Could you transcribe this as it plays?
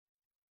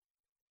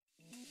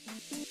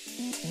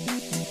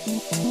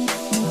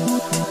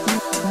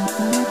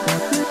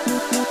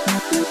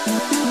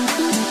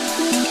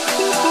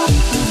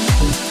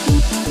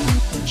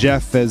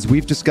Jeff, as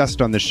we've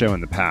discussed on the show in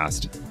the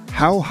past,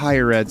 how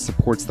higher ed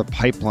supports the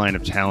pipeline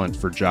of talent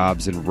for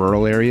jobs in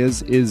rural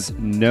areas is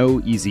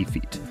no easy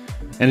feat.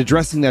 And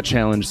addressing that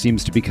challenge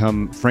seems to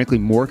become, frankly,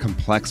 more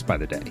complex by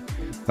the day.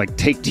 Like,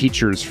 take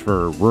teachers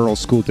for rural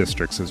school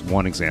districts as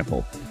one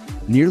example.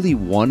 Nearly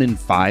 1 in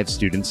 5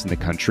 students in the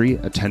country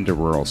attend a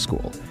rural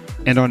school.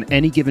 And on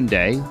any given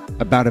day,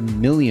 about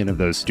 1 million of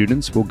those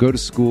students will go to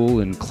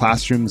school in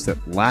classrooms that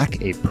lack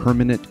a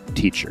permanent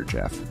teacher,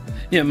 Jeff.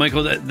 Yeah,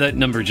 Michael, that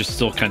number just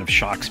still kind of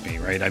shocks me,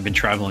 right? I've been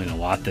traveling a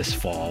lot this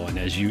fall, and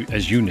as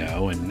you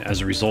know, and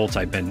as a result,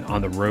 I've been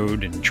on the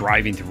road and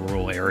driving through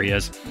rural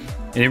areas,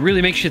 and it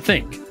really makes you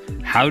think,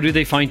 how do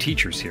they find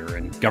teachers here,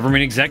 and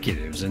government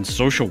executives and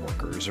social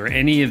workers, or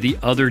any of the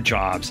other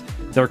jobs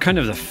that are kind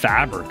of the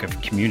fabric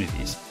of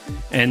communities?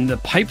 And the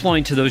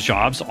pipeline to those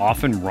jobs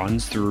often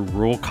runs through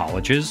rural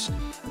colleges,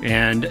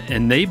 and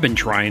they've been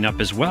drying up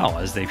as well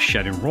as they've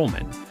shed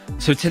enrollment.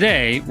 So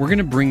today, we're going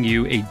to bring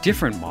you a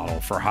different model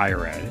for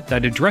higher ed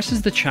that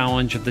addresses the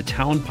challenge of the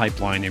talent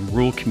pipeline in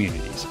rural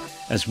communities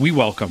as we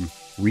welcome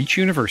Reach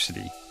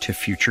University to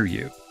Future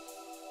U.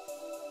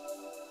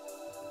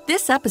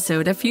 This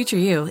episode of Future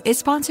U is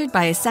sponsored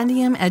by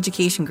Ascendium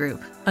Education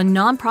Group, a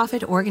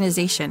nonprofit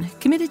organization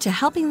committed to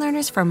helping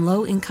learners from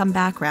low-income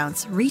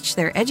backgrounds reach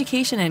their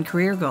education and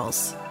career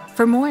goals.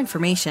 For more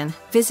information,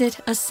 visit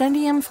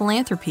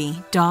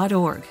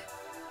ascendiumphilanthropy.org.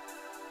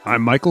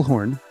 I'm Michael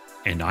Horn.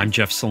 And I'm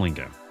Jeff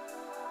Salingo.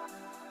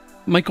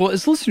 Michael,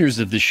 as listeners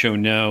of this show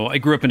know, I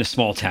grew up in a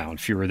small town,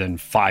 fewer than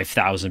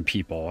 5,000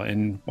 people.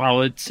 And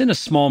while it's in a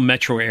small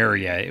metro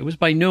area, it was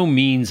by no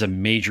means a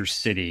major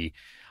city.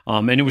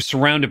 And it was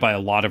surrounded by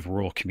a lot of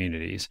rural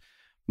communities.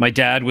 My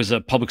dad was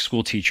a public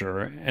school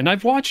teacher, and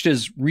I've watched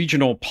as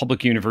regional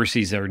public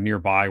universities that are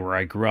nearby where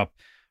I grew up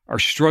are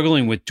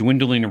struggling with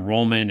dwindling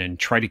enrollment and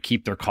try to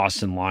keep their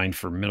costs in line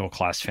for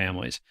middle-class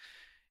families.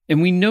 And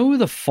we know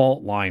the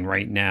fault line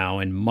right now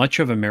in much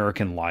of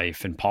American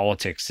life and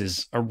politics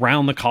is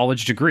around the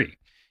college degree.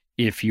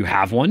 If you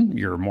have one,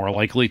 you're more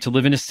likely to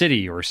live in a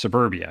city or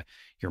suburbia.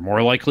 You're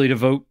more likely to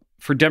vote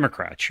for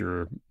Democrats.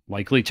 You're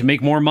likely to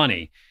make more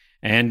money.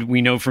 And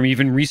we know from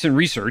even recent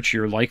research,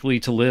 you're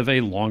likely to live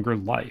a longer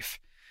life.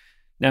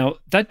 Now,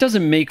 that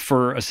doesn't make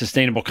for a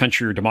sustainable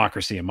country or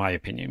democracy, in my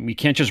opinion. We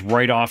can't just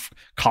write off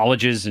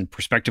colleges and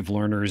prospective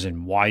learners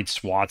in wide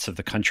swaths of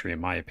the country,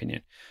 in my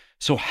opinion.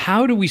 So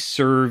how do we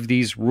serve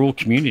these rural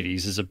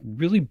communities is a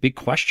really big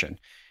question.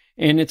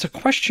 And it's a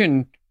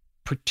question,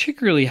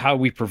 particularly how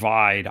we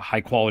provide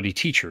high quality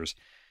teachers,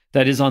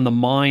 that is on the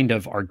mind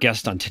of our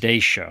guest on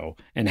today's show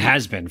and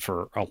has been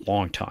for a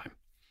long time.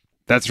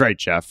 That's right,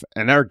 Jeff.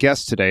 And our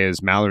guest today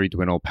is Mallory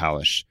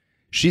Dwinnell-Palish.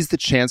 She's the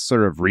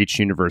chancellor of Reach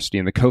University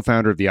and the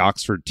co-founder of the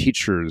Oxford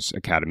Teachers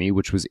Academy,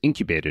 which was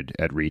incubated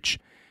at Reach,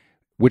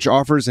 which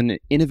offers an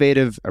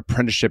innovative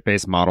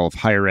apprenticeship-based model of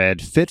higher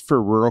ed fit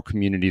for rural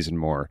communities and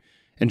more.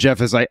 And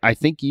Jeff, as I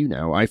think you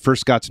know, I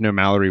first got to know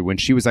Mallory when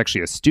she was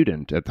actually a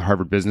student at the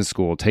Harvard Business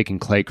School taking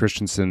Clay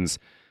Christensen's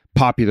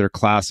popular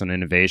class on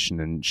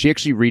innovation. And she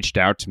actually reached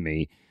out to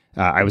me.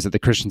 I was at the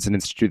Christensen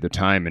Institute at the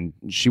time, and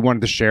she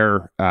wanted to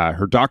share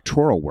her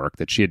doctoral work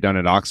that she had done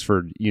at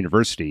Oxford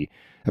University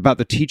about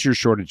the teacher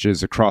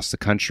shortages across the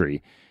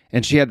country.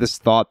 And she had this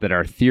thought that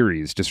our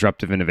theories,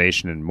 disruptive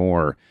innovation and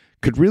more,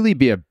 could really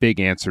be a big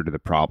answer to the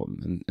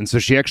problem. And so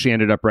she actually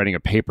ended up writing a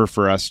paper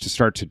for us to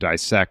start to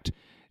dissect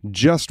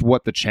just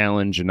what the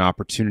challenge and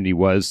opportunity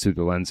was through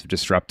the lens of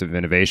disruptive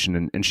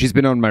innovation. And she's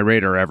been on my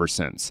radar ever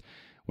since.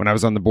 When I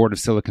was on the board of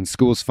Silicon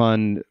Schools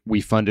Fund,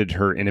 we funded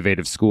her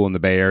innovative school in the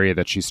Bay Area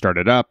that she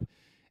started up.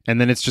 And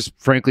then it's just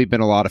frankly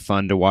been a lot of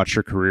fun to watch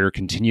her career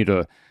continue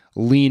to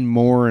lean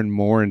more and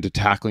more into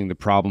tackling the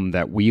problem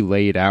that we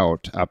laid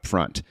out up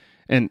front.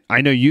 And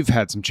I know you've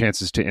had some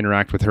chances to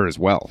interact with her as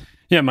well.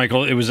 Yeah,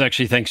 Michael, it was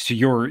actually thanks to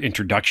your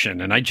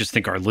introduction. And I just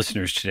think our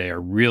listeners today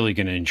are really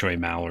going to enjoy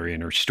Mallory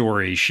and her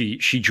story. She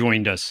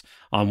joined us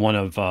on one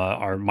of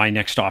our My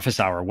Next Office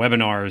Hour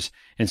webinars.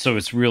 And so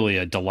it's really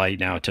a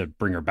delight now to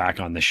bring her back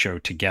on the show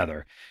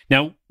together.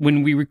 Now,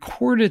 when we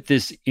recorded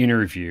this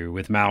interview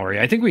with Mallory,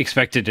 I think we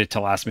expected it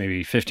to last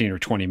maybe 15 or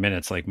 20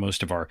 minutes like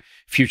most of our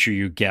Future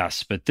U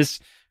guests. But this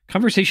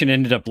conversation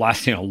ended up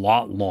lasting a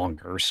lot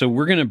longer. So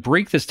we're going to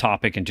break this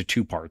topic into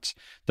 2 parts.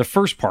 The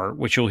first part,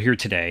 which you'll hear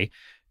today,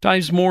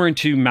 dives more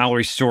into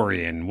Mallory's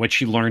story and what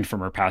she learned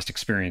from her past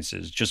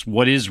experiences. Just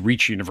what is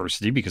Reach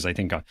University, because I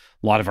think a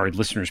lot of our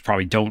listeners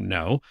probably don't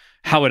know,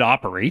 how it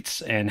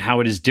operates and how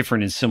it is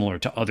different and similar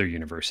to other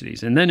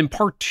universities. And then in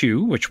part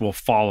 2, which will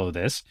follow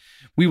this,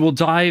 we will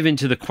dive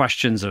into the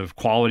questions of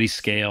quality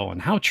scale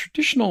and how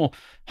traditional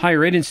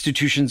higher ed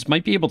institutions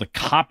might be able to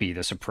copy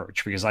this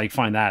approach, because I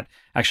find that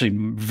actually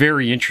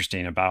very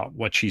interesting about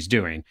what she's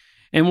doing.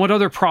 And what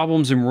other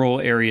problems in rural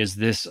areas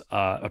this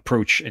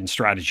approach and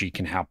strategy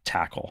can help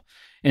tackle.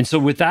 And so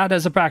with that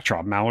as a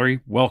backdrop, Mallory,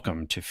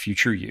 welcome to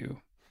Future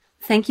U.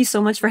 Thank you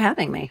so much for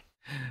having me.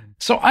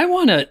 So I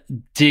want to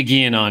dig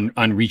in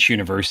on Reach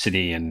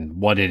University and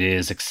what it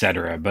is, et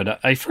cetera.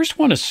 But I first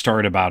want to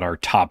start about our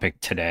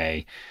topic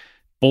today.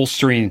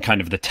 bolstering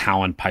kind of the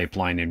talent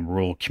pipeline in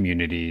rural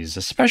communities,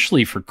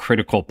 especially for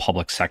critical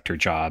public sector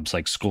jobs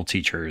like school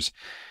teachers,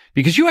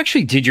 because you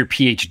actually did your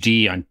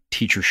PhD on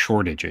teacher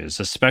shortages,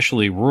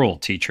 especially rural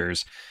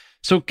teachers.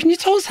 So can you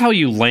tell us how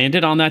you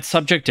landed on that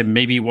subject and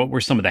maybe what were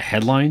some of the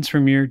headlines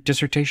from your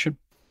dissertation?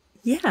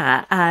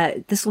 Yeah,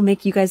 this will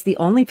make you guys the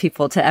only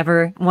people to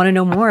ever want to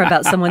know more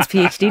about someone's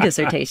PhD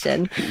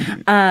dissertation.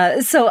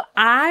 So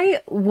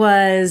I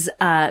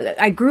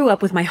grew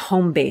up with my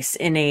home base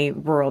in a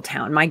rural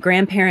town. My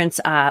grandparents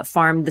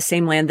farmed the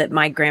same land that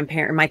my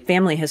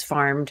family has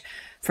farmed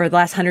for the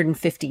last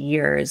 150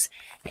 years.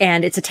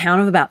 And it's a town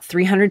of about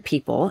 300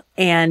 people.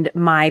 And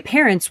my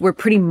parents were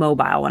pretty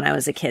mobile when I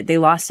was a kid. They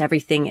lost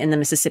everything in the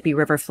Mississippi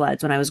River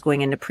floods when I was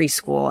going into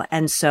preschool.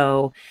 And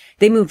so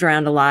they moved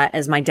around a lot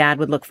as my dad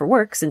would look for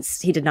work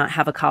since he did not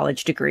have a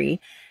college degree.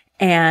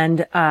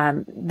 And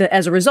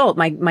as a result,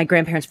 my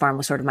grandparents' farm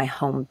was sort of my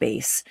home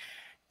base.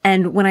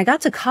 And when I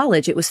got to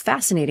college, it was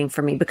fascinating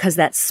for me because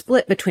that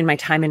split between my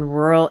time in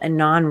rural and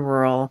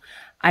non-rural,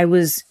 I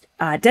was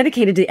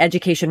dedicated to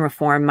education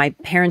reform. My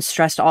parents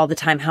stressed all the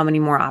time how many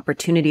more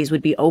opportunities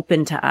would be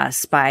open to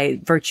us by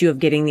virtue of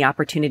getting the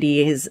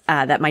opportunities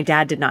that my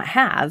dad did not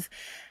have.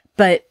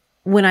 But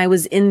when I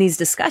was in these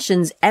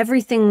discussions,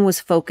 everything was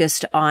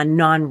focused on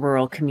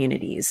non-rural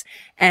communities.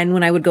 And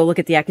when I would go look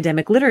at the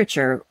academic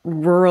literature,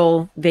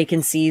 rural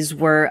vacancies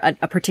were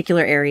a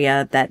particular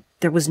area that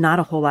there was not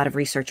a whole lot of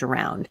research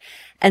around.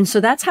 And so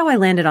that's how I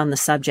landed on the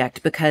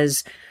subject,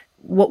 because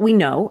what we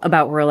know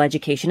about rural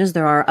education is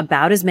there are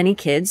about as many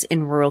kids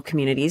in rural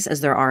communities as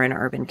there are in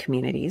urban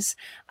communities.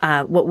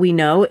 What we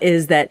know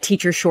is that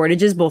teacher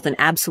shortages, both in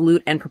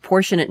absolute and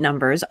proportionate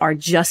numbers, are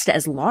just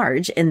as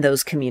large in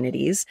those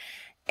communities.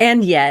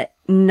 And yet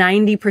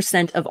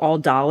 90% of all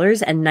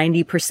dollars and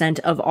 90%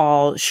 of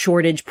all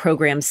shortage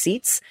program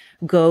seats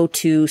go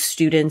to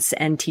students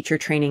and teacher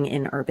training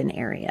in urban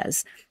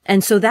areas.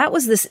 And so that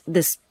was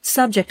this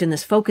subject and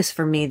this focus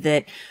for me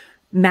that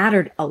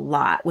mattered a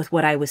lot with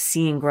what I was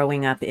seeing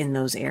growing up in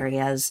those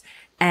areas.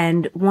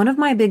 And one of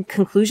my big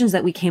conclusions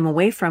that we came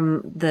away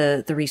from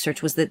the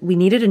research was that we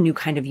needed a new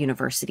kind of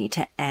university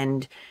to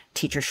end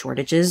teacher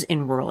shortages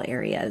in rural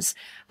areas.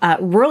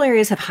 Rural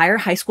areas have higher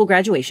high school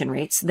graduation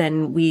rates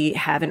than we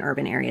have in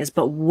urban areas,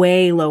 but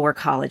way lower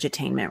college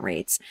attainment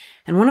rates.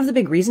 And one of the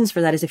big reasons for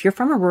that is if you're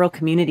from a rural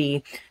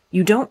community,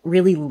 you don't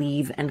really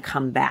leave and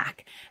come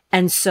back.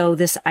 And so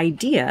this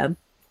idea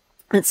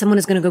that someone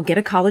is going to go get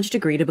a college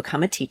degree to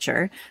become a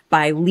teacher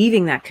by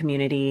leaving that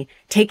community,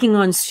 taking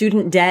on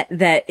student debt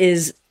that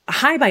is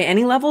high by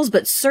any levels,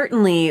 but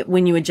certainly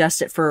when you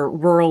adjust it for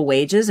rural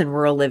wages and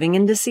rural living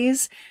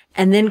indices,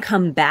 and then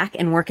come back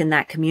and work in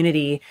that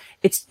community,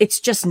 it's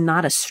just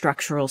not a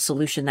structural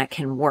solution that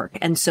can work.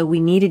 And so we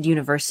needed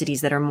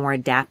universities that are more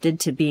adapted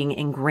to being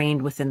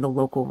ingrained within the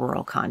local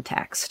rural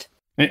context.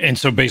 And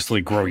so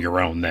basically grow your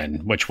own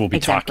then, which we'll be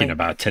talking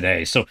about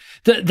today. So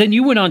then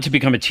you went on to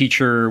become a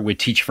teacher with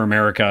Teach for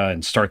America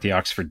and start the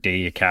Oxford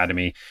Day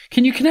Academy.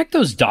 Can you connect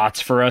those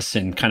dots for us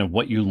and kind of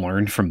what you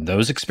learned from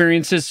those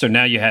experiences? So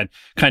now you had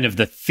kind of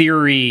the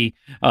theory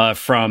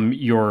from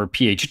your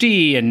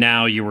PhD, and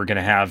now you were going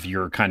to have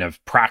your kind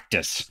of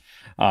practice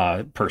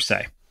per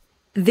se.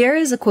 There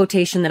is a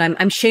quotation that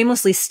I'm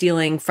shamelessly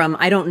stealing from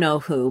I don't know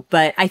who,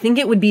 but I think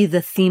it would be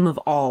the theme of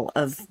all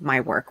of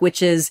my work,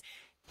 which is,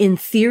 in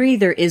theory,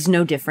 there is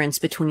no difference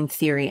between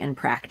theory and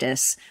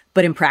practice,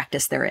 but in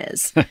practice there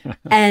is.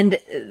 And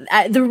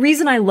the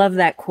reason I love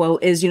that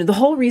quote is, the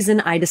whole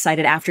reason I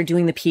decided after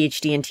doing the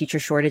PhD in teacher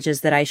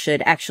shortages that I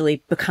should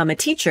actually become a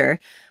teacher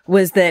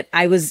was that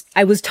I was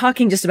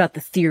talking just about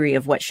the theory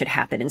of what should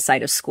happen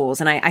inside of schools.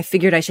 And I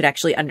figured I should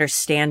actually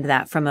understand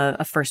that from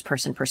a first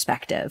person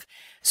perspective.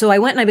 So I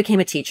went and I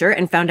became a teacher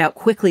and found out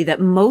quickly that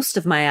most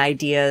of my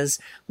ideas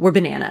were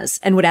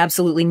bananas and would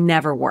absolutely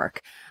never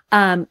work.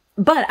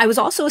 But I was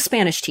also a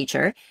Spanish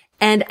teacher.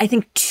 And I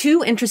think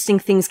two interesting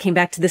things came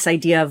back to this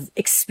idea of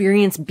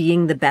experience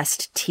being the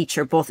best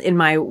teacher, both in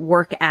my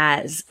work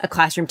as a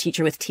classroom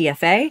teacher with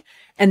TFA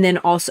and then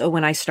also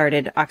when I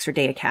started Oxford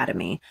Day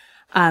Academy.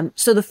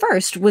 So the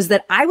first was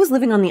that I was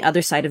living on the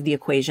other side of the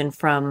equation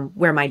from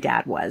where my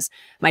dad was.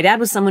 My dad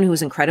was someone who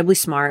was incredibly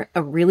smart,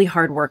 a really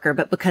hard worker,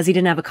 but because he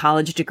didn't have a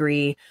college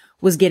degree,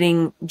 was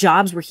getting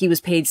jobs where he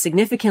was paid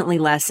significantly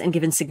less and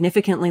given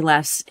significantly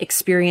less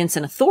experience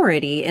and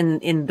authority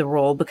in the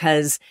role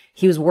because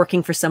he was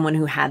working for someone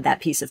who had that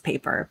piece of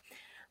paper.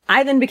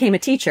 I then became a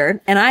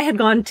teacher and I had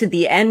gone to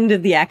the end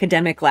of the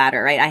academic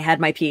ladder, right? I had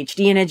my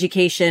PhD in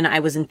education. I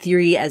was in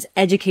theory as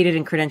educated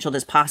and credentialed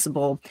as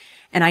possible.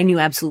 And I knew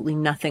absolutely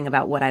nothing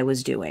about what I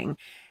was doing.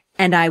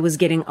 And I was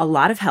getting a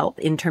lot of help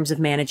in terms of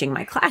managing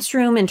my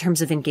classroom, in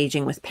terms of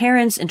engaging with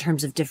parents, in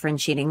terms of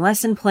differentiating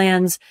lesson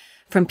plans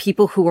from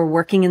people who were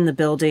working in the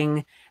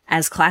building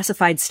as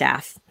classified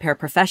staff,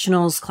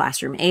 paraprofessionals,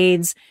 classroom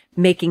aides,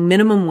 making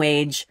minimum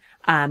wage,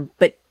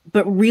 but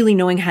really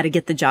knowing how to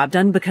get the job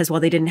done because while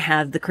they didn't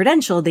have the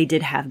credential, they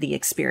did have the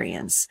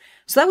experience.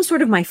 So that was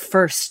sort of my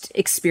first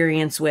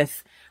experience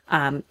with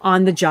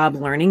on-the-job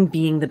learning,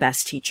 being the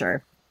best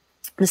teacher.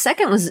 The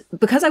second was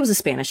because I was a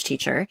Spanish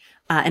teacher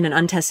and an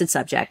untested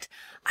subject,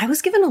 I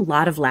was given a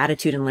lot of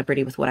latitude and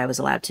liberty with what I was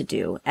allowed to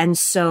do. And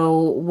so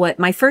what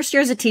my first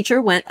year as a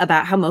teacher went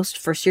about how most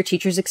first year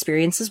teachers'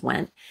 experiences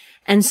went.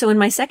 And so in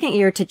my second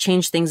year, to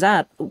change things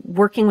up,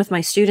 working with my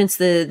students,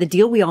 the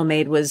deal we all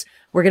made was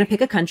we're going to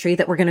pick a country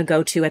that we're going to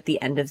go to at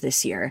the end of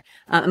this year.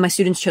 And my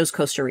students chose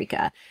Costa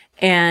Rica.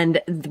 And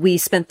we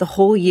spent the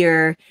whole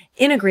year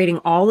integrating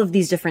all of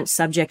these different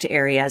subject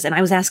areas. And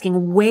I was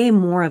asking way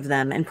more of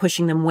them and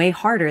pushing them way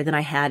harder than I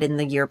had in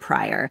the year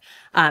prior,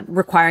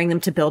 requiring them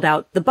to build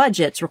out the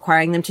budgets,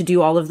 requiring them to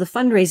do all of the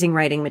fundraising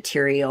writing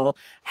material,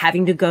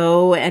 having to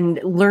go and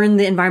learn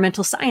the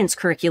environmental science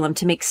curriculum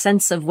to make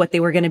sense of what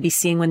they were going to be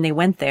seeing when they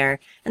went there.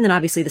 And then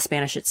obviously the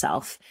Spanish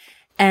itself.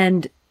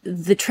 And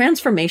the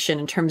transformation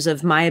in terms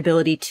of my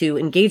ability to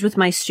engage with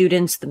my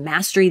students, the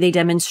mastery they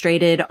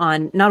demonstrated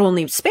on not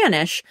only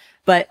Spanish,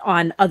 but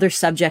on other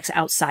subjects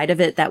outside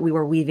of it that we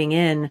were weaving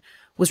in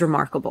was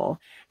remarkable.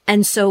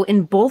 And so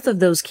in both of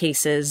those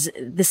cases,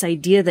 this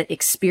idea that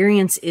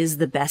experience is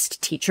the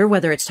best teacher,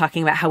 whether it's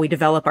talking about how we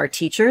develop our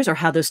teachers or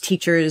how those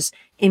teachers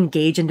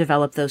engage and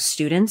develop those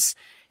students,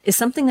 is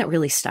something that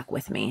really stuck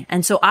with me.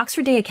 And so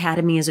Oxford Day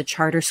Academy is a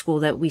charter school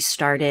that we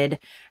started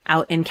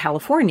out in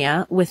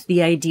California with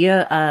the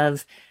idea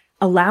of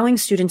allowing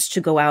students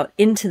to go out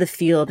into the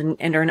field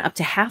and earn up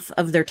to half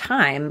of their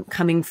time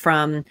coming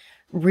from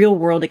real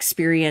world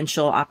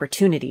experiential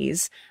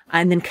opportunities,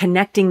 and then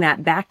connecting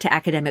that back to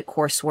academic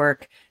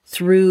coursework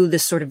through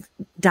this sort of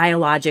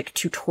dialogic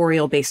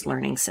tutorial based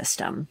learning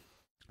system.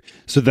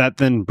 So that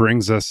then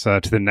brings us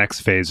to the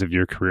next phase of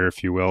your career,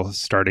 if you will,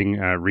 starting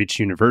Reach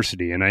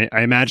University. And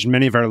I imagine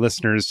many of our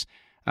listeners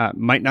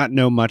might not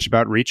know much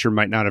about Reach or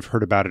might not have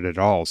heard about it at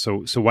all.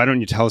 So why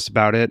don't you tell us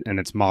about it and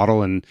its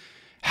model and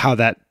how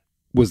that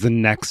was the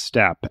next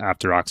step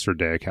after Oxford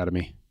Day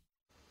Academy?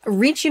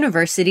 Reach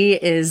University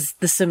is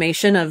the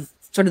summation of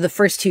sort of the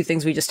first two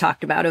things we just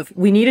talked about of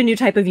we need a new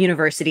type of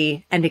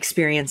university and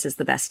experience is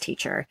the best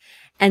teacher.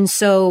 And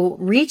so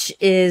Reach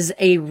is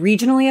a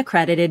regionally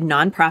accredited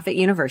nonprofit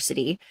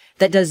university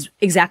that does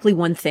exactly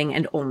one thing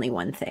and only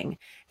one thing.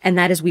 And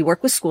that is we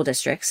work with school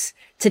districts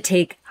to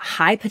take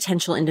high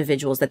potential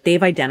individuals that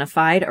they've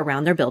identified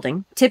around their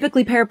building,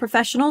 typically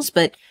paraprofessionals,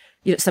 but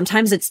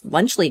sometimes it's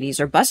lunch ladies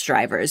or bus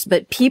drivers,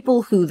 but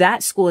people who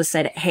that school has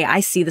said, hey,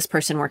 I see this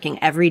person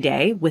working every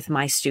day with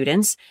my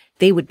students.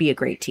 They would be a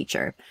great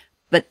teacher,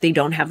 but they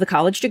don't have the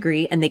college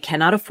degree and they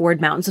cannot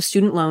afford mountains of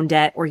student loan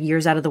debt or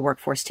years out of the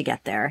workforce to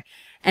get there.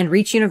 And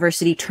Reach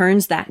University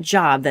turns that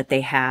job that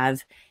they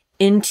have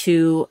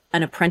into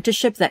an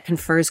apprenticeship that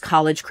confers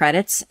college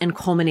credits and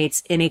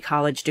culminates in a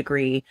college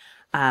degree,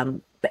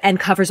 and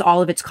covers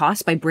all of its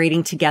costs by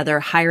braiding together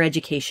higher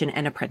education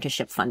and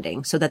apprenticeship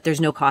funding so that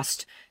there's no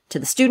cost to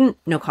the student,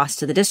 no cost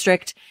to the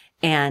district,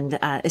 and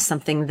is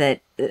something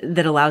that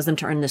allows them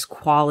to earn this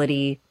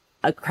quality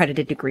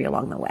accredited degree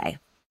along the way.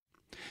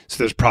 So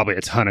there's probably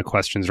a ton of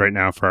questions right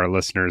now for our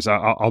listeners.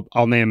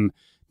 I'll name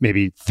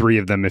maybe three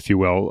of them, if you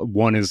will.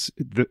 One is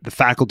the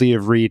faculty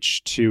of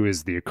Reach, two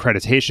is the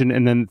accreditation,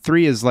 and then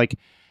three is like,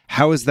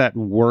 how is that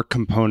work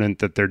component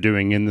that they're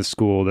doing in the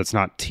school that's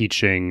not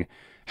teaching,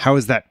 how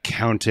is that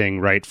counting,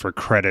 right, for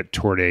credit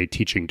toward a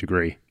teaching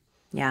degree?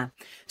 Yeah.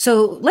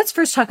 So let's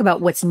first talk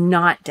about what's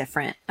not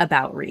different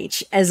about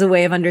Reach as a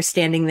way of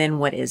understanding then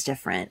what is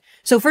different.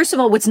 So first of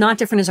all, what's not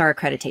different is our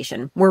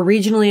accreditation. We're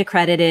regionally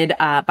accredited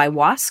by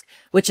WASC,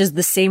 which is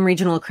the same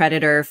regional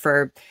accreditor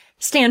for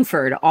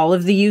Stanford, all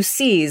of the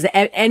UCs,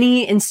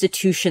 any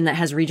institution that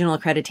has regional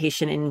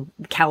accreditation in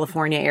the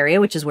California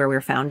area, which is where we're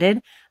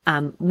founded.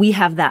 We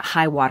have that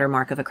high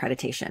watermark of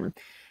accreditation.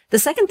 The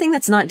second thing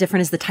that's not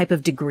different is the type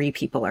of degree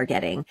people are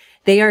getting.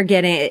 They are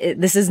getting,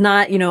 this is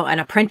not, an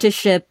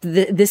apprenticeship.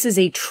 This is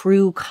a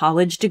true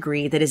college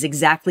degree that is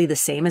exactly the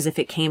same as if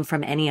it came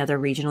from any other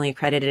regionally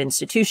accredited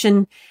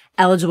institution,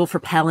 eligible for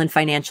Pell and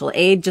financial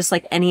aid, just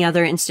like any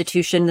other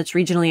institution that's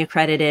regionally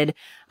accredited.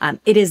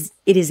 It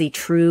is a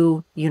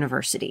true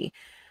university.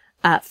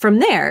 From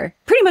there,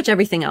 pretty much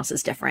everything else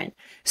is different.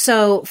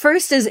 So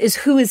first is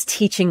who is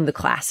teaching the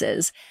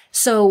classes.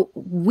 So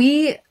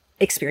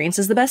experience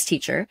is the best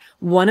teacher.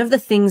 One of the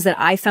things that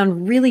I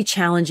found really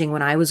challenging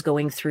when I was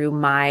going through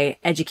my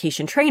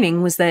education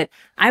training was that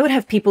I would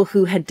have people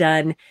who had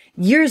done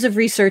years of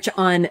research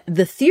on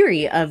the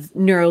theory of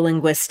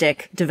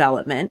neurolinguistic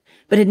development,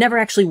 but had never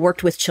actually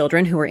worked with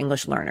children who were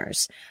English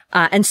learners.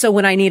 And so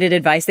when I needed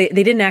advice, they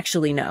didn't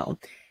actually know.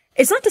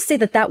 It's not to say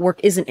that that work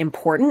isn't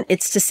important.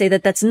 It's to say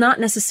that that's not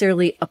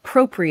necessarily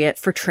appropriate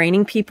for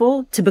training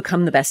people to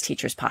become the best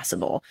teachers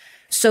possible.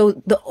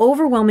 So the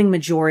overwhelming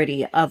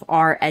majority of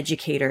our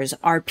educators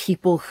are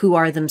people who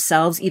are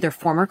themselves either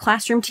former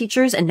classroom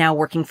teachers and now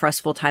working for us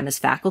full-time as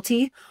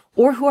faculty,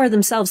 or who are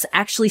themselves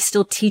actually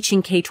still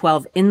teaching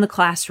K-12 in the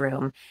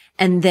classroom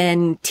and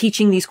then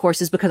teaching these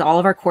courses because all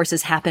of our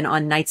courses happen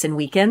on nights and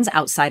weekends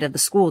outside of the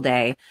school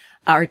day,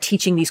 are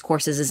teaching these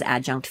courses as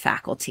adjunct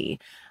faculty.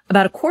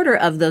 about a quarter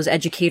of those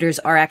educators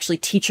are actually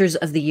teachers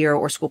of the year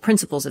or school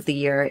principals of the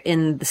year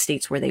in the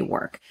states where they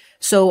work.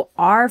 So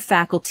our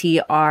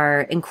faculty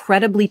are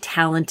incredibly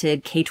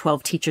talented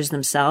K-12 teachers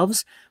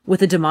themselves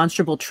with a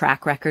demonstrable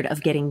track record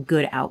of getting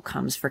good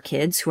outcomes for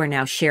kids who are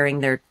now sharing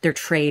their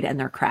trade and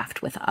their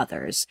craft with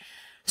others.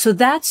 So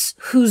that's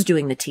who's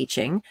doing the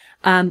teaching.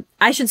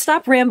 I should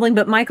stop rambling,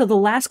 but Michael, the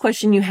last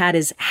question you had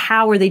is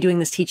how are they doing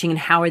this teaching and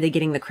how are they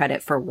getting the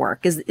credit for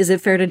work? Is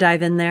it fair to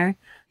dive in there?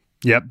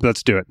 Yep,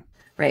 let's do it.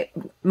 Right.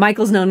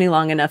 Michael's known me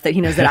long enough that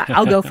he knows that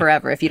I'll go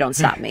forever if you don't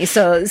stop me.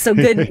 So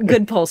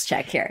good pulse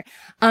check here.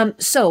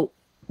 So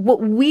what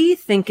we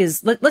think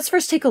is, let's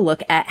first take a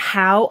look at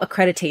how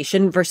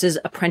accreditation versus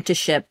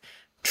apprenticeship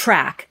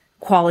track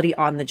quality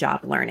on the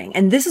job learning.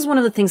 And this is one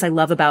of the things I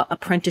love about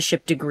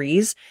apprenticeship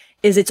degrees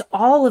is it's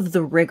all of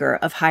the rigor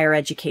of higher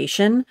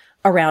education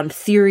around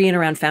theory and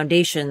around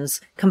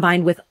foundations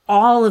combined with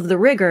all of the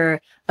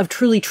rigor of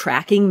truly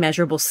tracking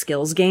measurable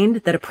skills gained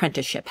that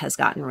apprenticeship has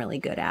gotten really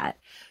good at.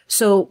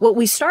 So what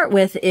we start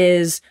with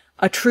is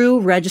a true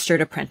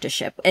registered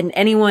apprenticeship. And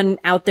anyone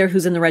out there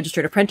who's in the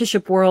registered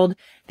apprenticeship world,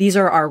 these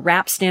are our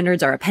RAP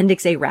standards, our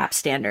Appendix A RAP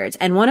standards.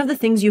 And one of the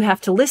things you have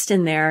to list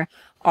in there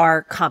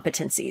are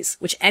competencies,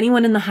 which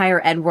anyone in the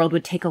higher ed world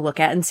would take a look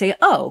at and say,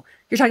 oh,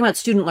 you're talking about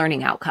student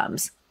learning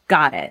outcomes.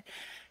 Got it.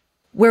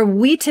 Where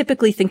we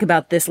typically think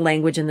about this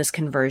language and this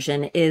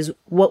conversion is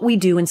what we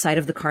do inside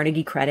of the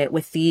Carnegie credit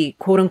with the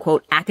quote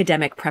unquote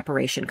academic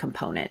preparation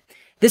component.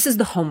 This is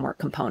the homework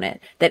component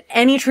that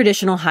any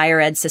traditional higher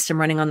ed system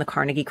running on the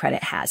Carnegie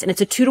credit has. And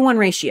it's a 2-to-1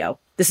 ratio.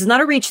 This is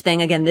not a reach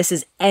thing. Again, this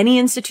is any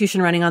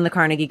institution running on the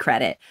Carnegie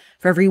credit.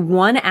 For every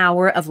 1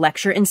 hour of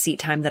lecture and seat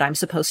time that I'm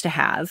supposed to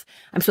have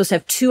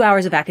 2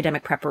 hours of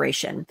academic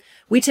preparation.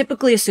 We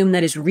typically assume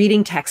that is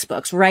reading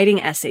textbooks,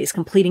 writing essays,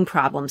 completing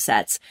problem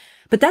sets.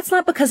 But that's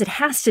not because it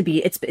has to be.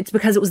 It's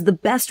because it was the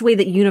best way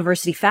that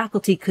university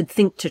faculty could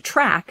think to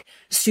track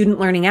student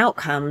learning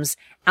outcomes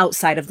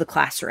outside of the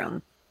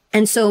classroom.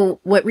 And so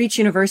what Reach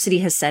University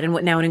has said, and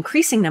what now an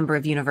increasing number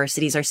of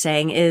universities are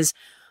saying is,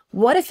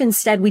 what if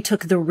instead we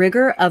took the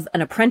rigor of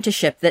an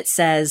apprenticeship that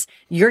says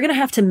you're going to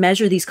have to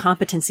measure these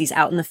competencies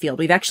out in the field?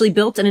 We've actually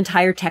built an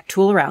entire tech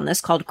tool around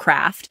this called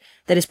Craft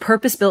that is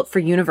purpose built for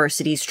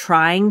universities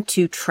trying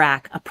to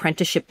track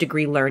apprenticeship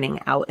degree learning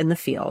out in the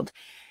field.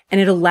 And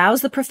it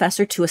allows the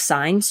professor to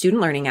assign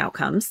student learning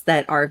outcomes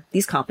that are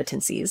these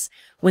competencies.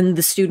 When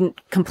the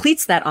student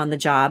completes that on the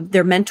job,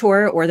 their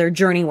mentor or their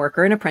journey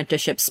worker in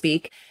apprenticeship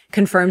speak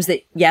confirms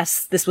that,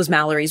 yes, this was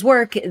Mallory's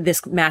work.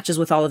 This matches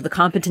with all of the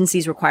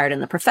competencies required in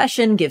the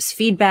profession, gives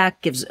feedback,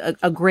 gives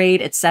a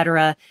grade,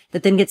 etc.,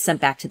 that then gets sent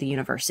back to the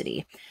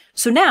university.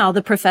 So now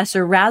the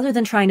professor, rather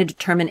than trying to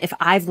determine if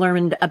I've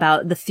learned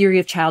about the theory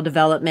of child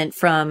development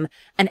from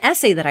an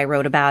essay that I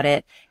wrote about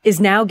it, is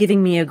now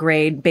giving me a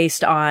grade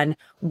based on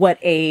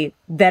what a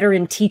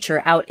veteran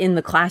teacher out in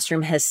the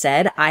classroom has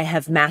said I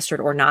have mastered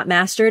or not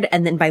mastered,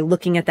 and then by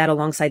looking at that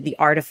alongside the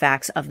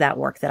artifacts of that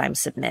work that I'm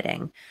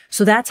submitting.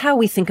 So that's how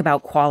we think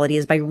about quality,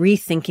 is by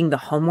rethinking the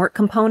homework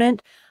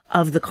component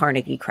of the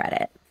Carnegie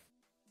credit.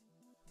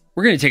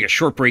 We're going to take a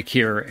short break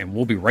here, and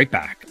we'll be right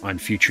back on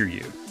Future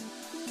You.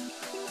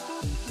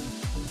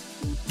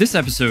 This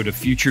episode of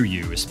Future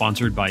You is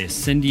sponsored by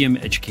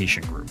Ascendium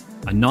Education Group,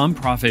 a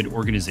nonprofit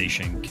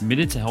organization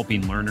committed to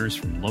helping learners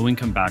from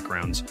low-income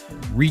backgrounds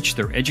reach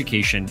their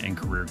education and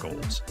career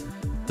goals.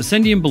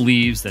 Ascendium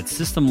believes that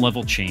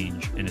system-level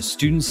change and a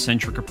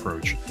student-centric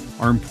approach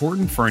are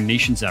important for our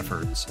nation's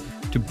efforts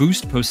to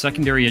boost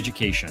post-secondary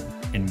education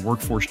and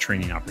workforce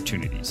training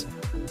opportunities.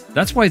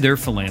 That's why their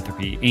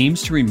philanthropy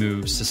aims to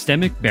remove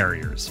systemic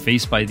barriers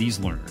faced by these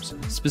learners,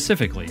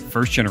 specifically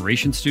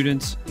first-generation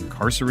students,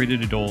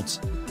 incarcerated adults,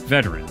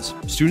 veterans,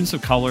 students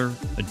of color,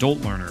 adult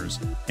learners,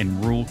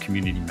 and rural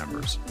community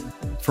members.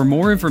 For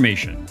more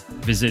information,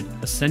 visit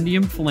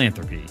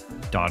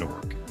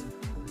ascendiumphilanthropy.org.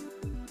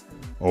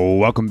 Oh,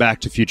 welcome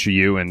back to Future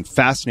You, and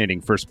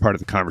fascinating first part of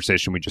the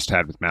conversation we just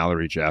had with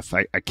Mallory, Jeff.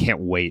 I can't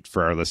wait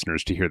for our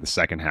listeners to hear the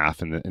second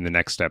half in the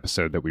next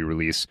episode that we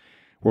release,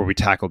 where we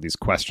tackle these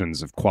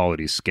questions of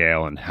quality,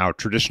 scale, and how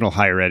traditional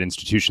higher ed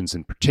institutions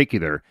in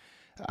particular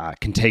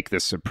can take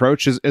this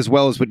approach, as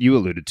well as what you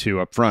alluded to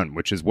up front,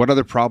 which is what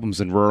other problems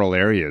in rural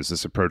areas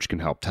this approach can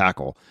help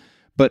tackle.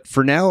 But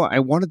for now, I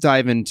want to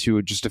dive into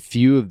just a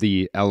few of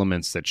the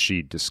elements that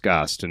she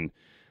discussed. And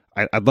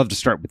I'd love to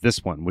start with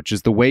this one, which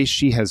is the way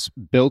she has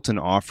built an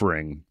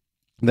offering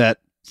that,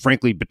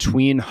 frankly,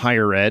 between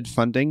higher ed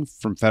funding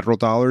from federal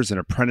dollars and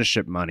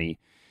apprenticeship money,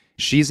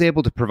 she's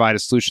able to provide a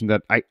solution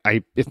that I,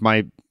 if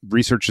my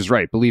research is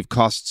right, believe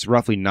costs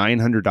roughly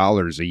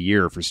 $900 a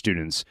year for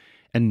students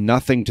and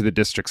nothing to the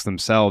districts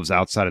themselves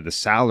outside of the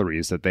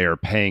salaries that they are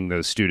paying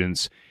those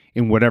students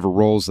in whatever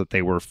roles that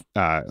they were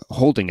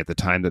holding at the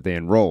time that they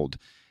enrolled.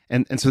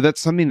 And so that's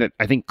something that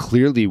I think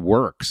clearly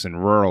works in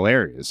rural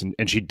areas.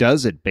 And she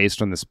does it based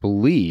on this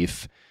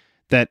belief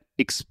that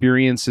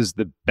experience is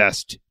the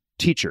best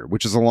teacher,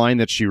 which is a line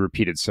that she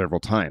repeated several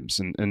times.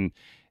 And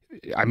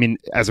I mean,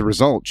 as a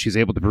result, she's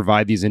able to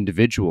provide these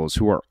individuals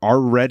who are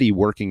already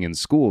working in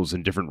schools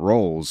in different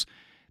roles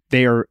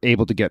they are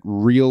able to get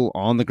real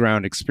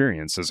on-the-ground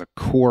experience as a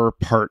core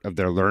part of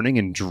their learning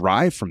and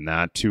derive from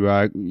that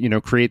to,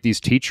 create these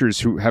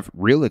teachers who have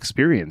real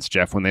experience,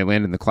 Jeff, when they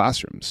land in the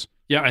classrooms.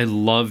 Yeah, I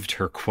loved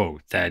her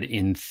quote that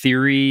in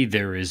theory,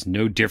 there is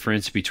no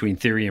difference between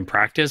theory and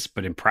practice,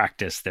 but in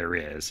practice, there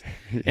is.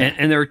 Yeah.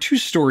 And there are two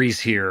stories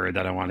here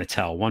that I want to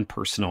tell, one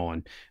personal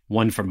and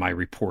one from my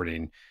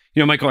reporting.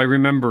 Michael, I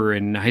remember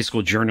in high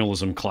school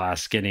journalism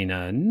class getting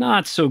a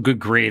not so good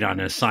grade on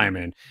an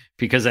assignment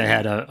because I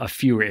had a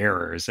few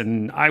errors.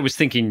 And I was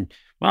thinking,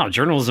 wow,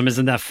 journalism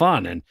isn't that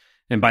fun.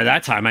 And by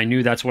that time, I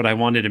knew that's what I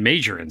wanted to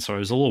major in. So I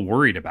was a little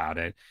worried about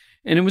it.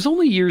 And it was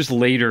only years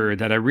later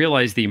that I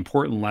realized the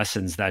important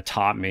lessons that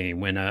taught me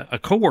when a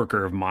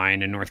coworker of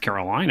mine in North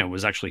Carolina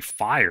was actually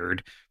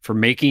fired for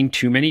making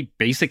too many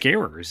basic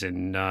errors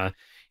in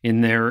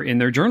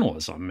their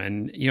journalism.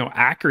 And,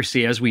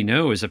 accuracy, as we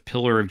know, is a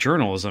pillar of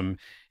journalism.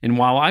 And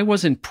while I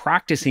wasn't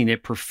practicing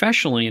it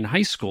professionally in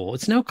high school,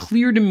 it's now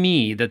clear to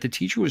me that the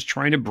teacher was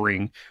trying to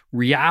bring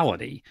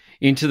reality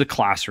into the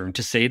classroom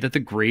to say that the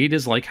grade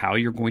is like how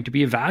you're going to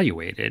be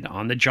evaluated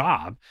on the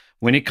job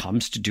when it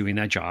comes to doing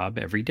that job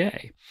every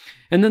day.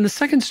 And then the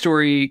second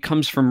story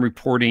comes from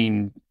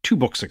reporting 2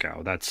 books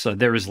ago. That's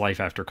There Is Life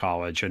After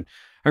College. And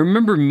I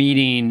remember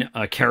meeting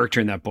a character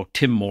in that book,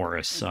 Tim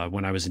Morris,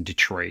 when I was in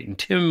Detroit. And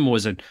Tim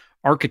was an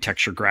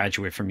architecture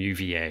graduate from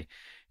UVA.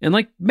 And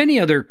like many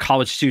other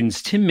college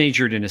students, Tim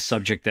majored in a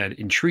subject that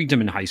intrigued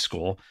him in high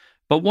school,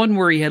 but one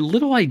where he had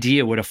little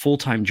idea what a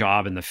full-time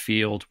job in the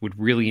field would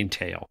really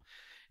entail.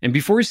 And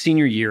before his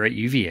senior year at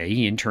UVA,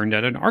 he interned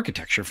at an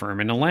architecture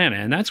firm in Atlanta.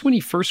 And that's when he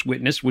first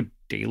witnessed what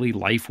daily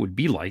life would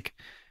be like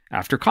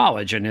after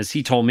college. And as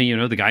he told me,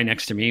 the guy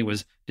next to me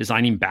was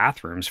designing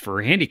bathrooms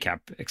for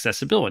handicap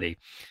accessibility.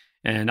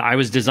 And I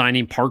was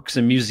designing parks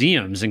and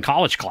museums in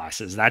college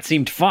classes. That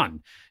seemed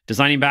fun.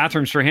 Designing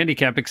bathrooms for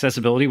handicap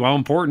accessibility, while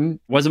important,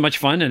 wasn't much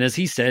fun. And as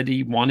he said,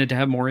 he wanted to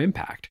have more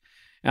impact.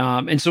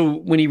 And so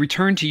when he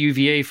returned to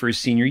UVA for his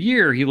senior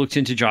year, he looked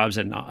into jobs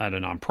at a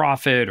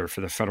nonprofit or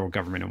for the federal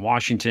government in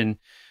Washington.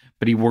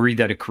 But he worried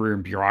that a career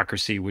in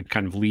bureaucracy would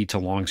kind of lead to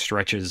long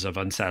stretches of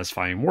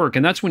unsatisfying work.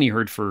 And that's when he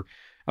heard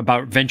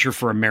about Venture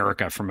for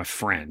America from a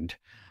friend.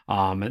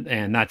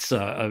 And that's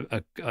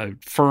a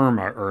firm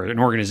or an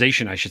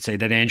organization, I should say,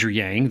 that Andrew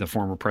Yang, the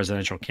former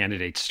presidential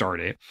candidate,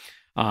 started.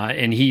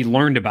 And he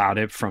learned about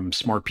it from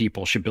Smart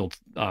People Should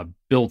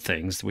Build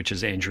Things, which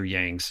is Andrew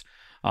Yang's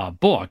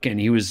book. And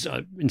he was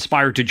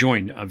inspired to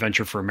join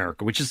Venture for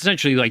America, which is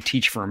essentially like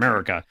Teach for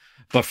America,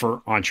 but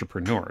for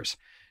entrepreneurs.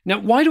 Now,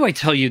 why do I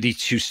tell you these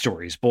 2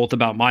 stories, both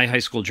about my high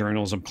school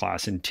journalism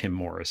class and Tim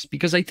Morris?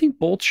 Because I think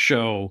both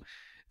show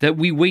that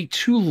we wait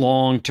too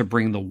long to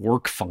bring the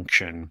work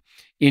function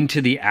into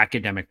the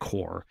academic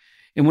core.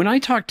 And when I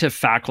talk to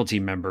faculty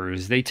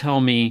members, they tell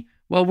me,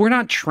 well, we're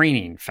not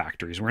training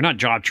factories. We're not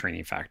job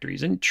training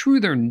factories. And true,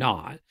 they're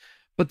not.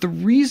 But the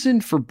reason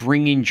for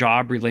bringing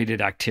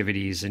job-related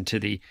activities into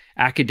the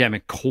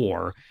academic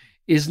core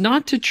is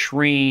not to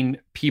train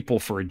people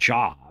for a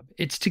job.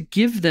 It's to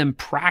give them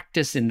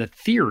practice in the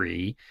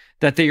theory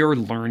that they are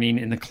learning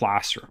in the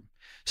classroom.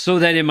 So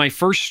that in my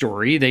first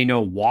story, they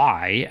know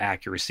why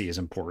accuracy is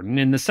important.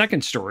 In the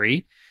second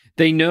story,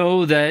 they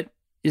know that,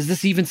 is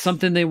this even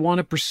something they want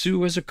to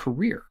pursue as a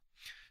career?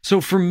 So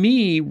for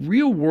me,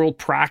 real-world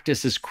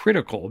practice is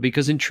critical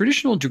because in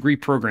traditional degree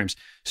programs,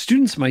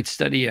 students might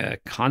study a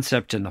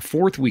concept in the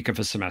 4th week of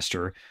a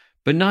semester,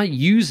 but not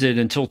use it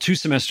until 2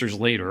 semesters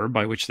later,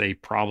 by which they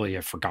probably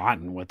have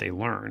forgotten what they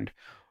learned.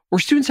 Or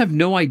students have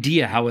no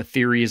idea how a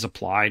theory is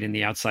applied in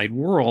the outside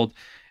world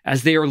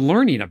as they are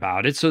learning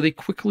about it, so they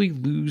quickly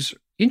lose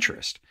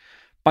interest.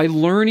 By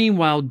learning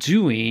while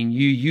doing,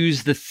 you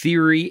use the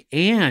theory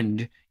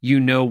and you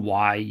know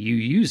why you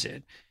use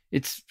it.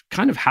 It's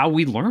kind of how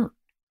we learn.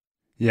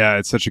 Yeah,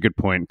 it's such a good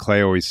point.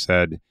 Clay always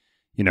said,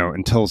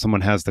 until someone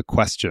has the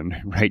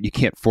question, right, you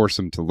can't force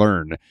them to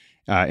learn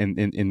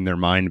in their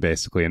mind,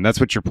 basically. And that's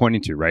what you're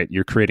pointing to, right?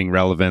 You're creating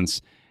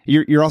relevance.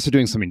 You're also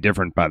doing something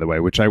different, by the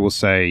way, which I will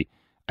say,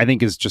 I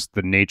think is just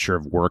the nature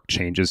of work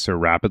changes so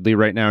rapidly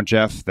right now,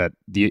 Jeff, that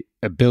the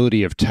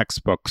ability of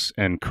textbooks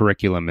and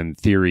curriculum and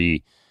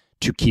theory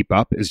to keep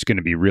up is going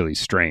to be really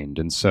strained.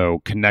 And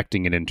so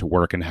connecting it into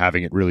work and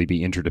having it really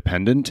be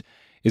interdependent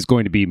is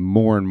going to be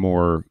more and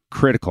more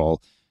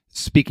critical.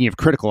 Speaking of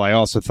critical, I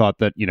also thought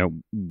that,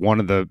 one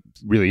of the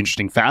really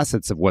interesting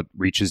facets of what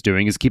Reach is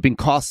doing is keeping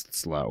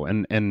costs low.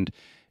 And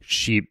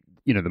she,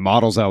 the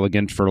model's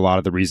elegant for a lot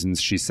of the reasons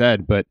she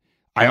said, but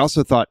I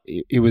also thought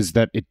it was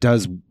that it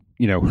does,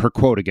 her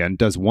quote again,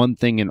 does one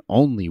thing and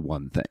only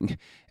one thing.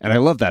 And I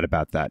love that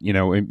about that.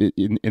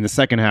 In the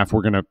second half,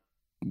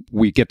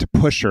 we get to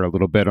push her a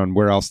little bit on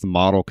where else the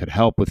model could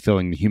help with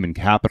filling the human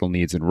capital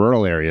needs in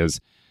rural areas.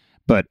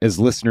 But as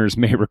listeners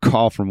may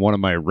recall from one of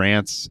my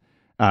rants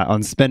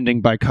on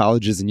spending by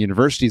colleges and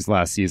universities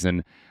last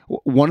season,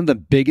 one of the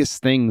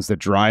biggest things that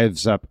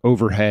drives up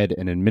overhead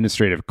and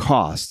administrative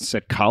costs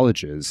at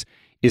colleges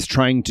is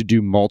trying to do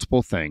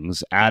multiple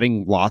things,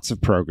 adding lots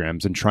of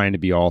programs and trying to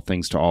be all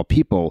things to all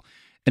people.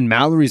 And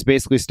Mallory's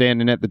basically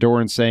standing at the door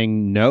and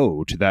saying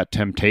no to that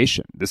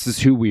temptation. This is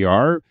who we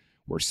are.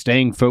 We're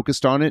staying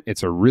focused on it.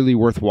 It's a really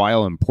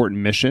worthwhile,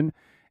 important mission.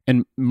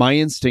 And my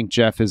instinct,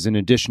 Jeff, is in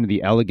addition to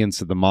the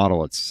elegance of the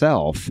model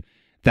itself,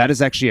 that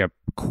is actually a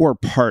core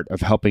part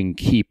of helping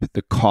keep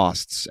the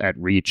costs at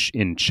Reach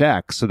in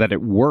check so that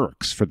it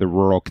works for the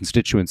rural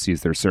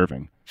constituencies they're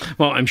serving.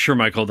 Well, I'm sure,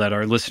 Michael, that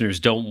our listeners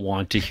don't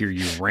want to hear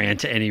you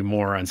rant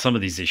anymore on some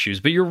of these issues,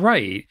 but you're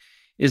right,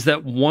 is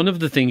that one of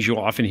the things you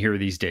often hear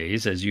these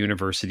days as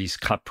universities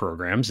cut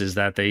programs is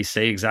that they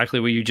say exactly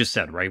what you just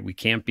said, right? We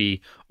can't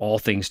be all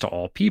things to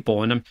all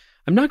people. And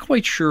I'm not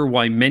quite sure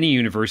why many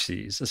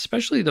universities,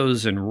 especially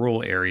those in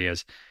rural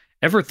areas,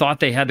 ever thought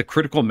they had the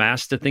critical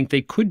mass to think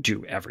they could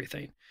do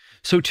everything.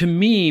 So to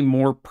me,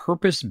 more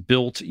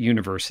purpose-built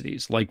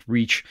universities like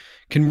Reach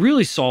can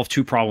really solve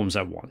two problems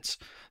at once.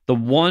 The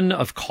one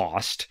of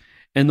cost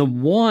and the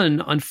one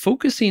on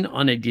focusing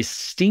on a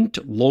distinct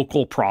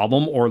local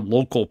problem or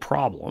local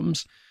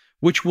problems,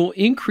 which will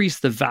increase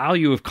the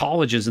value of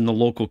colleges in the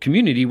local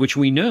community, which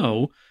we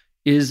know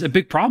is a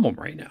big problem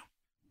right now.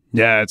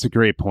 Yeah, it's a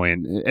great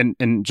point.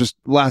 And just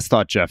last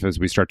thought, Jeff, as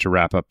we start to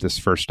wrap up this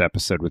first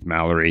episode with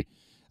Mallory,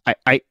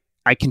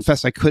 I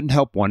confess I couldn't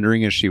help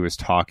wondering as she was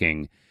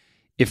talking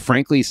if,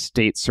 frankly,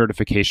 state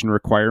certification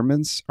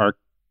requirements are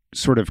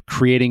sort of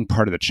creating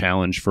part of the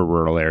challenge for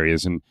rural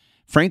areas and,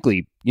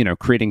 frankly,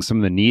 creating some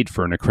of the need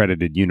for an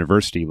accredited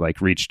university like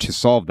Reach to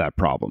solve that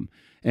problem.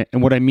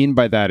 And what I mean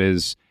by that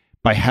is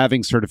by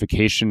having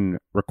certification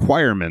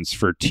requirements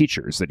for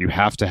teachers that you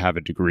have to have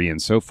a degree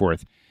and so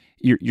forth,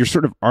 you're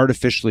sort of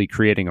artificially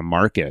creating a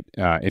market,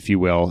 if you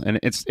will. And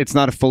it's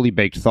not a fully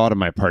baked thought on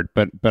my part,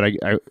 but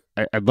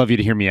I'd love you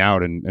to hear me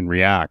out and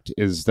react,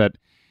 is that,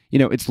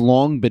 it's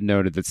long been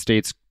noted that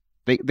states,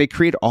 they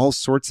create all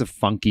sorts of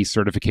funky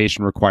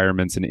certification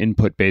requirements and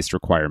input-based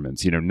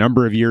requirements,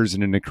 number of years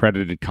in an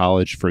accredited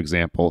college, for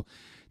example,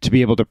 to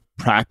be able to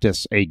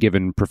practice a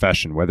given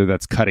profession, whether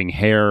that's cutting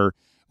hair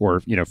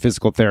or,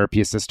 physical therapy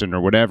assistant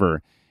or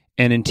whatever.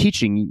 And in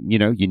teaching,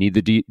 you need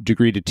the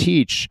degree to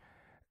teach.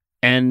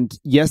 And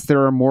yes,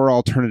 there are more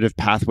alternative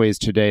pathways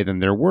today than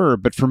there were,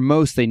 but for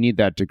most, they need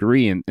that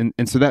degree. And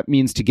so that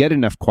means to get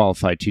enough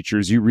qualified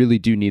teachers, you really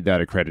do need that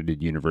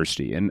accredited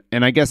university. And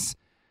I guess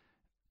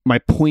my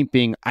point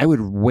being, I would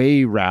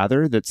way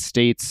rather that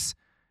states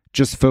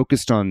just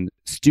focused on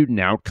student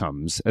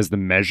outcomes as the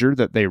measure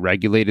that they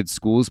regulated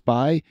schools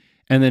by,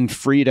 and then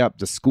freed up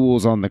the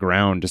schools on the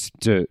ground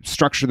to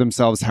structure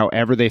themselves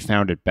however they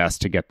found it best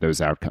to get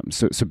those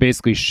outcomes. So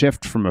basically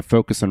shift from a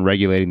focus on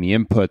regulating the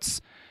inputs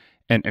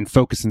and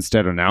focus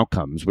instead on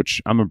outcomes,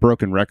 which I'm a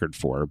broken record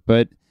for.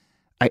 But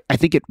I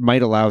think it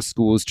might allow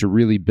schools to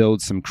really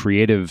build some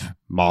creative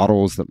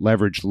models that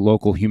leverage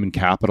local human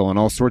capital and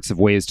all sorts of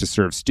ways to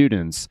serve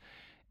students.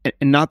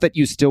 And not that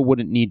you still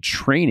wouldn't need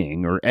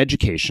training or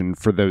education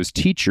for those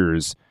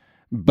teachers,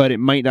 but it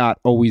might not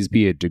always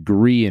be a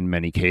degree in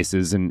many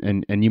cases.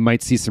 And you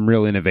might see some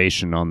real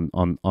innovation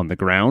on the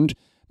ground,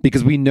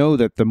 because we know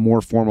that the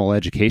more formal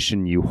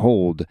education you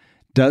hold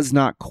does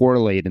not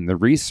correlate in the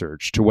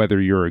research to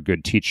whether you're a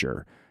good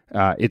teacher.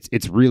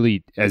 It's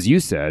really, as you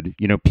said,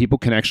 people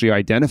can actually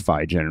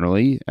identify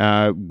generally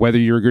whether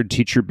you're a good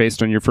teacher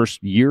based on your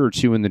first year or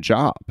two in the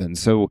job. And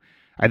so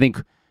I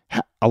think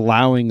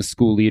allowing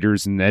school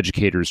leaders and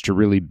educators to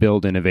really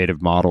build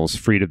innovative models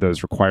free of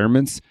those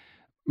requirements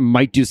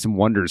might do some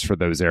wonders for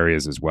those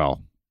areas as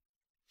well.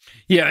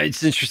 Yeah,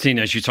 it's interesting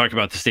as you talk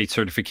about the state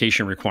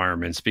certification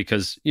requirements,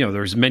 because,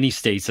 there's many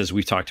states, as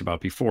we've talked about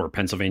before,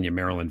 Pennsylvania,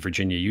 Maryland,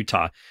 Virginia,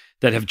 Utah,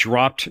 that have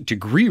dropped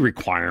degree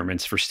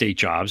requirements for state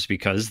jobs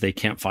because they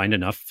can't find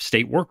enough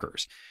state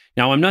workers.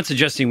 Now, I'm not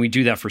suggesting we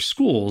do that for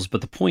schools,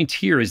 but the point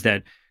here is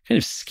that kind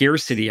of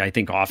scarcity, I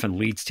think, often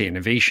leads to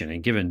innovation.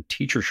 And given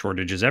teacher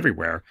shortages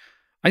everywhere,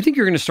 I think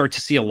you're going to start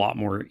to see a lot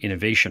more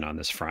innovation on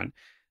this front.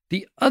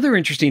 The other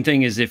interesting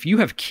thing is if you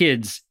have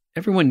kids,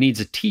 everyone needs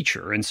a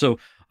teacher. And so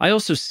I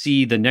also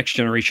see the next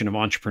generation of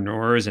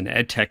entrepreneurs and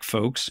ed tech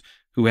folks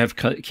who have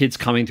kids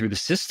coming through the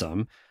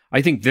system.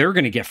 I think they're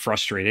going to get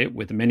frustrated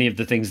with many of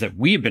the things that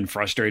we have been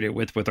frustrated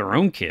with our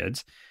own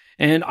kids.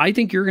 And I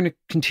think you're going to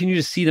continue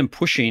to see them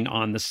pushing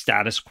on the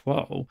status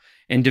quo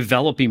and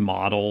developing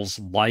models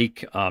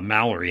like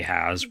Mallory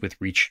has with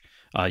Reach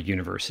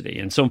University.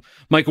 And so,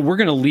 Michael, we're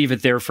going to leave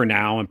it there for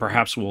now, and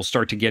perhaps we'll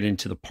start to get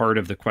into the part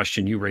of the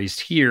question you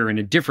raised here in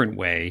a different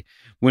way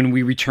when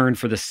we return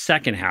for the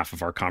second half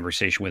of our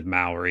conversation with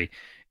Mallory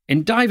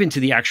and dive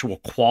into the actual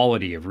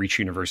quality of Reach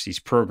University's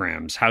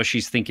programs, how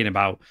she's thinking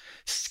about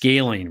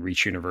scaling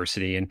Reach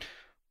University, and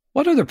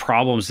what other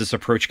problems this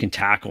approach can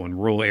tackle in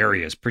rural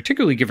areas,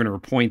 particularly given her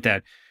point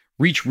that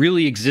Reach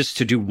really exists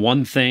to do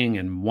one thing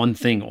and one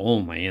thing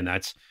only, and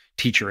that's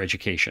teacher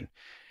education.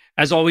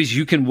 As always,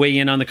 you can weigh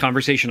in on the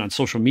conversation on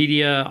social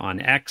media,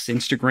 on X,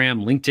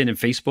 Instagram, LinkedIn, and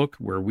Facebook,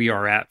 where we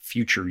are at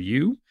Future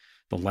U,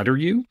 the letter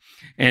U.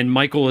 And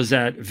Michael is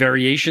at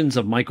Variations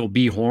of Michael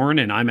B. Horn,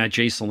 and I'm at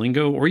Jay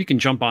Salingo. Or you can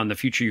jump on the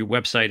Future U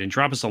website and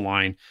drop us a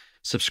line,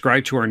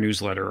 subscribe to our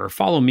newsletter, or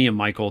follow me and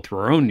Michael through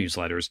our own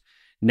newsletters.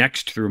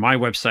 next through my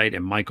website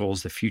and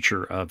Michael's The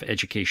Future of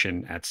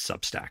Education at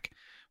Substack.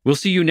 We'll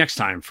see you next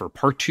time for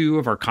part 2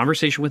 of our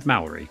conversation with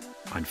Mallory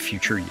on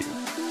Future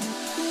You.